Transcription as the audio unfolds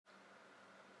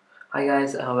Hi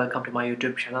guys, welcome to my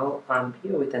YouTube channel. I'm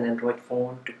here with an Android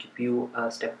phone to give you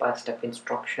a step-by-step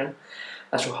instruction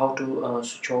as to how to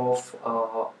switch off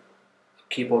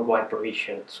keyboard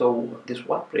vibration. So this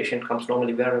vibration comes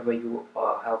normally wherever you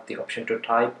have the option to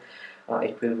type.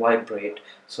 It will vibrate.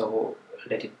 So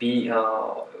let it be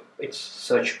its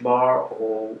search bar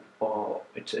or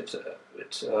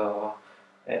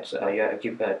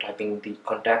yeah, typing the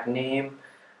contact name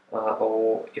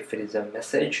or if it is a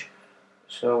message.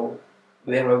 So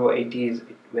wherever it is,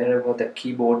 wherever the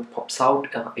keyboard pops out,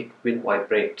 it will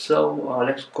vibrate. So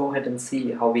let's go ahead and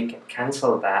see how we can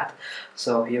cancel that.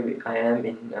 So I am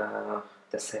in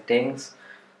the settings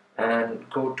and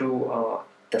go to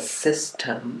the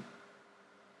system,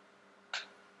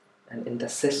 and in the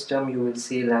system you will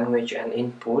see language and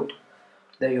input.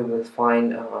 There you will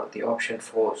find the option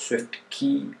for Swift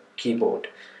keyboard.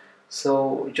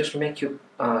 So just to make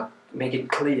it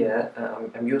clear,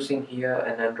 I'm using here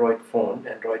an Android phone,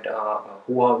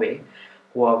 Huawei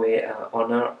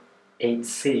Honor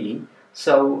 8C.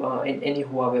 So in any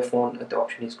Huawei phone, the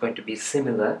option is going to be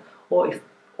similar, or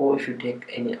if you take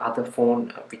any other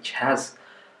phone which has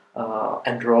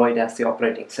Android as the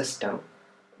operating system,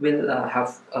 will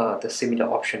have the similar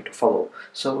option to follow.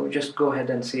 So just go ahead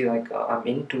and see, like I'm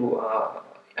into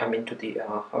the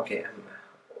okay.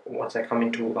 Once I come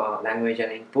into language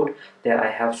and input, there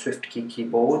I have Swift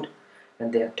keyboard,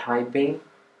 and they are typing,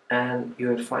 and you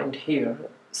will find here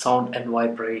sound and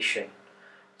vibration.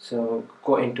 So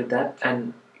go into that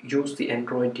and use the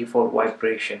Android default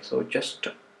vibration. So just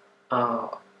uh,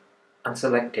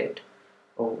 unselect it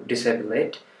or disable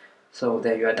it. So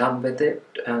there you are done with it,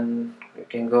 and you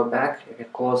can go back, you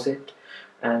can close it,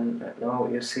 and now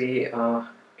you see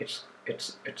it's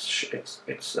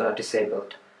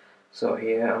disabled. So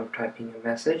here I'm typing a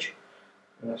message.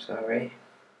 Oh, sorry.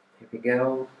 Here we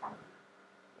go.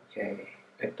 Okay,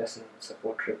 it doesn't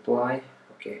support reply.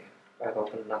 Okay, I've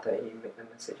opened another email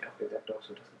message. Okay, that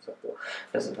also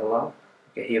doesn't allow.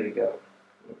 Okay, here we go.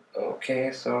 Okay,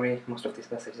 sorry, most of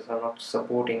these messages are not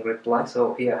supporting reply.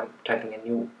 So here I'm typing a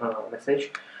new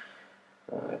message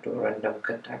to a random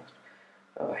contact.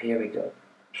 Here we go.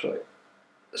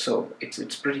 So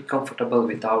it's pretty comfortable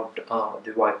without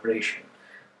the vibration.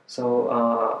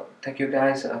 So thank you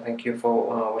guys, thank you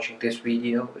for watching this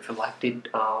video. If you liked it,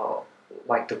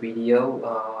 like the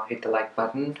video, hit the like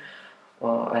button,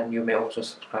 and you may also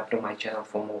subscribe to my channel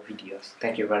for more videos.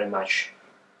 Thank you very much.